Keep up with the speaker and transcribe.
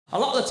A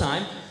lot of the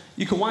time,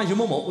 you can wind your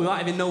mum up without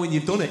even knowing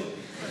you've done it.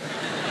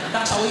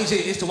 That's how easy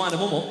it is to wind a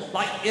mum up.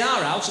 Like, in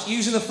our house,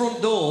 using the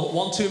front door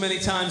one too many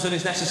times than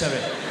is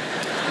necessary.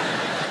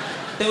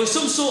 There was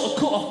some sort of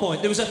cut-off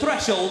point. There was a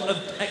threshold of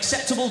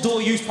acceptable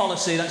door use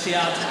policy that she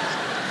had.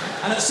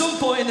 And at some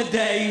point in the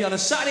day, on a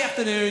Saturday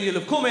afternoon, you'll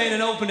have come in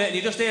and opened it and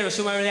you just hear her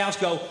somewhere in the house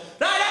go, "Right,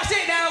 that's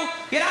it now!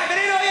 You're either in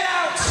or you're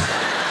out!"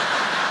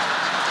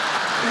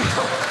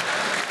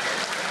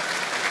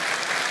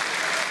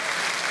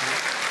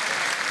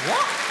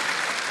 What?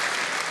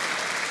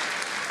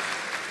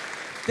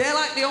 They're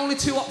like the only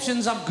two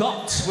options I've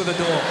got with a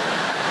door.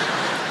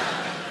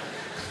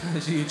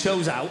 So you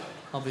chose out,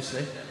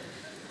 obviously.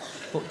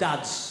 But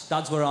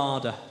dads were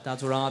harder.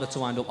 Dads were harder to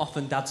wind up.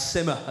 Often dads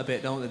simmer a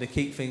bit, don't they? They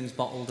keep things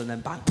bottled and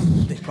then bang,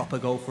 they proper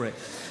go for it.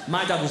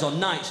 My dad was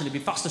on nights and he'd be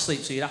fast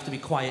asleep, so you'd have to be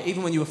quiet.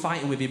 Even when you were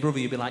fighting with your brother,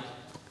 you'd be like...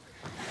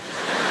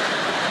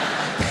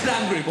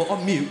 angry, but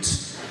on mute.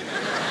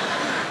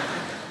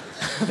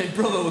 My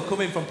brother would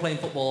come in from playing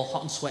football,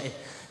 hot and sweaty,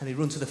 and he'd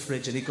run to the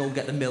fridge and he'd go and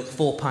get the milk,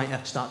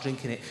 4-pinter, start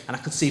drinking it, and I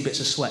could see bits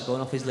of sweat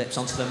going off his lips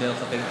onto the milk.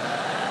 I think,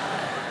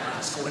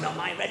 "What's going on,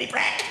 mate? Ready,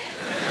 break?"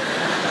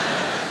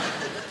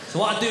 So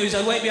what I'd do is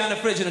I'd wait behind the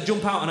fridge and I'd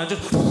jump out and I'd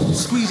just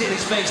squeeze it in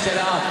his face dead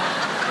hard.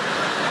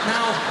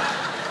 Now,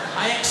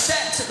 I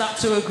accept that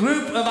to a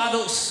group of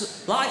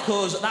adults like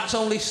us, that's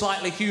only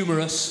slightly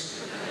humorous.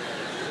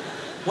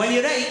 When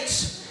you're 8,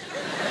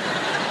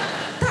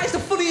 that is the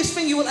funniest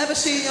thing you will ever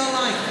see in your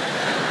life.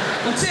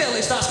 Until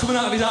it starts coming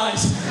out of his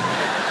eyes.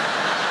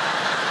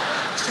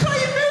 He's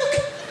crying milk!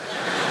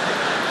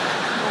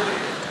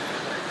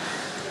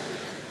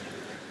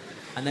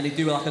 And then he'd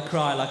do like a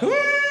cry, like... Shut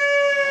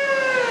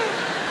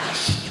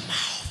your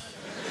mouth.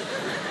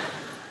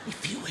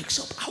 If he wakes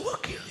up, I will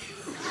kill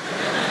you.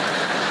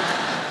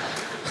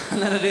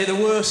 And then I'd hear the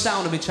worst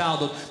sound of my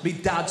childhood, my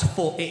dad's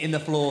foot hitting the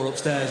floor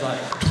upstairs, like...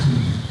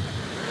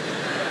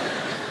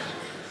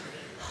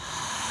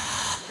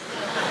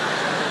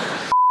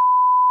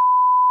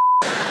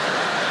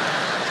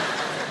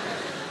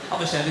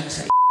 Obviously, I didn't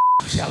say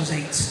I was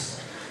 8.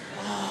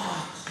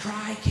 Oh,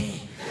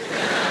 crikey.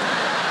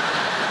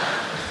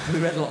 We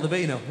read a lot of the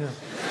Beano, yeah.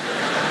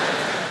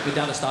 My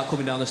dad would start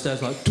coming down the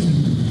stairs like...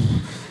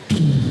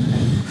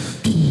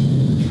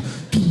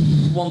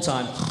 One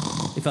time,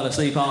 he fell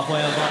asleep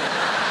halfway. I was like...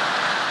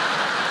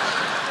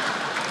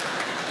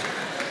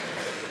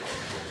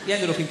 He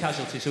ended up in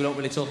casualty, so we don't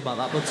really talk about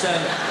that, but...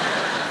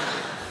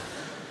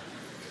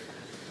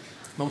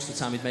 most of the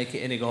time he'd make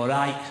it in, he'd go,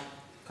 "Right,"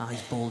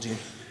 eyes bulging.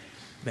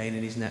 Vein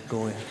in his neck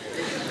going,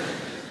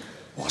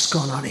 "What's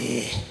going on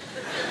here?"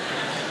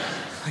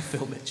 I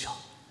feel Mitchell.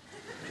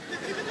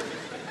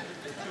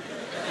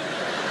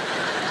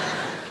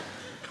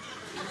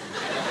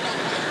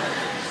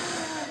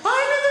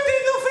 I never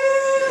did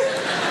nothing!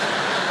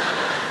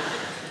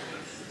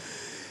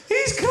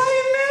 He's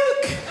crying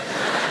milk!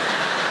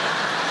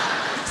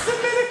 It's a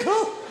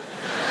miracle!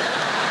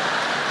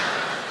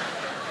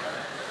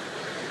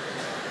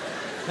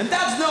 And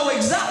dads know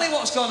exactly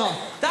what's gone on.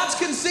 Dads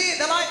can see it,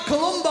 they're like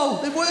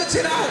Columbo, they've worked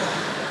it out.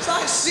 It's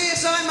like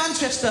CSI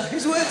Manchester,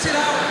 he's worked it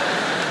out.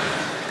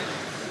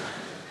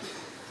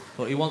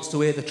 But he wants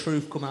to hear the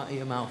truth come out of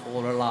your mouth,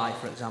 or a lie,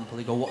 for example.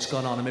 He go, "What's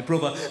going on?" And my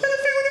brother, "And now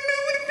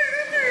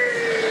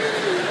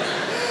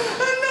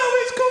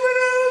it's coming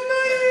out of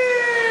my ear."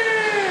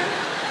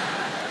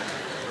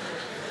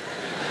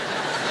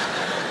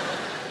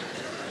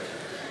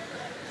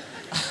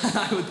 And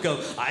I would go,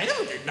 "I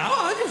never did now,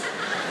 I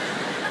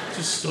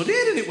just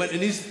studied and it went in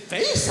his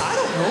face, I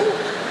don't know.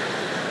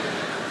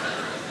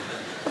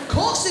 Of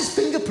course there's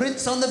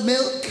fingerprints on the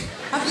milk.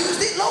 I've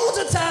used it loads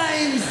of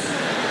times."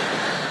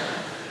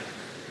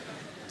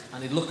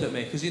 And he'd look at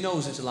me, because he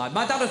knows it's a lie.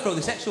 My dad would throw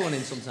this extra one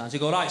in sometimes. He'd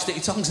go, "Right, stick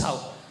your tongues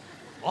out."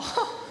 What?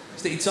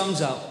 Stick your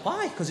tongues out.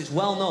 Why? Because it's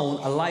well known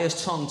a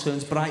liar's tongue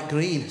turns bright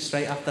green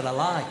straight after a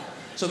lie.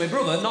 So my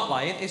brother, not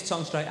lying, his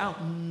tongue straight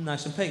out,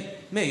 nice and pink.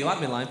 Me, who had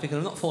been lying, thinking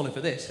I'm not falling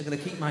for this, I'm going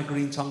to keep my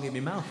green tongue in my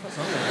mouth. That's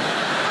all.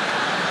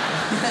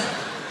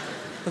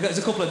 Look, there's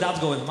a couple of dads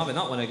going, "I'm having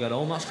that when I get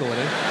home, that's going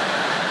in."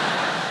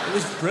 It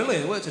was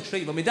brilliant, it worked a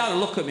treat. But my dad would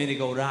look at me and he'd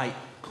go, "Right,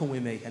 come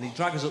with me." And he'd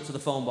drag us up to the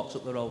phone box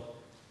up the road.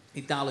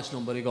 He'd dial this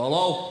number, he'd go,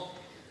 "Hello?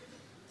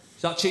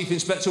 Is that Chief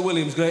Inspector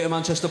Williams, Greater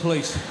Manchester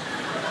Police?"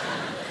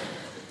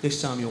 "This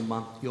time, young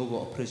man, you'll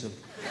go to prison."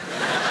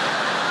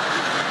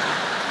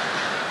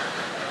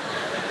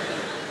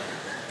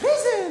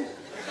 "Prison?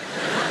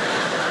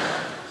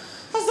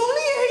 I was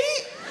only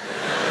 8.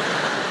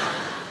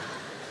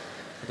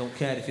 "I don't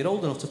care if you're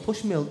old enough to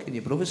push milk in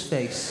your brother's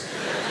face,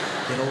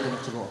 you're old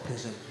enough to go to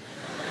prison."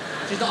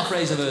 Which is not a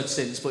phrase I've heard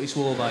since, but he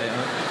swore by it,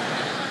 right?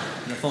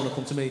 And the phone will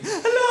come to me,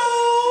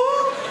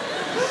 "Hello?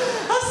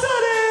 I'm sorry."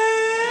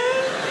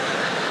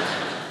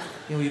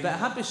 You know, you better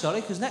have me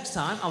sorry, because next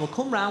time I will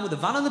come round with the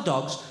van and the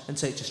dogs and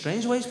take you to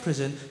Strange Ways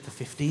Prison for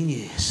 15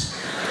 years.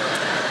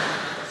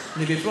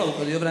 And he'd be broke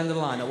at the other end of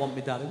the line. I want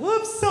me daddy.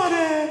 "I'm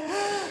sorry.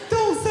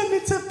 Don't send me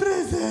to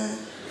prison.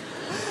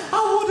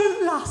 I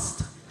wouldn't last."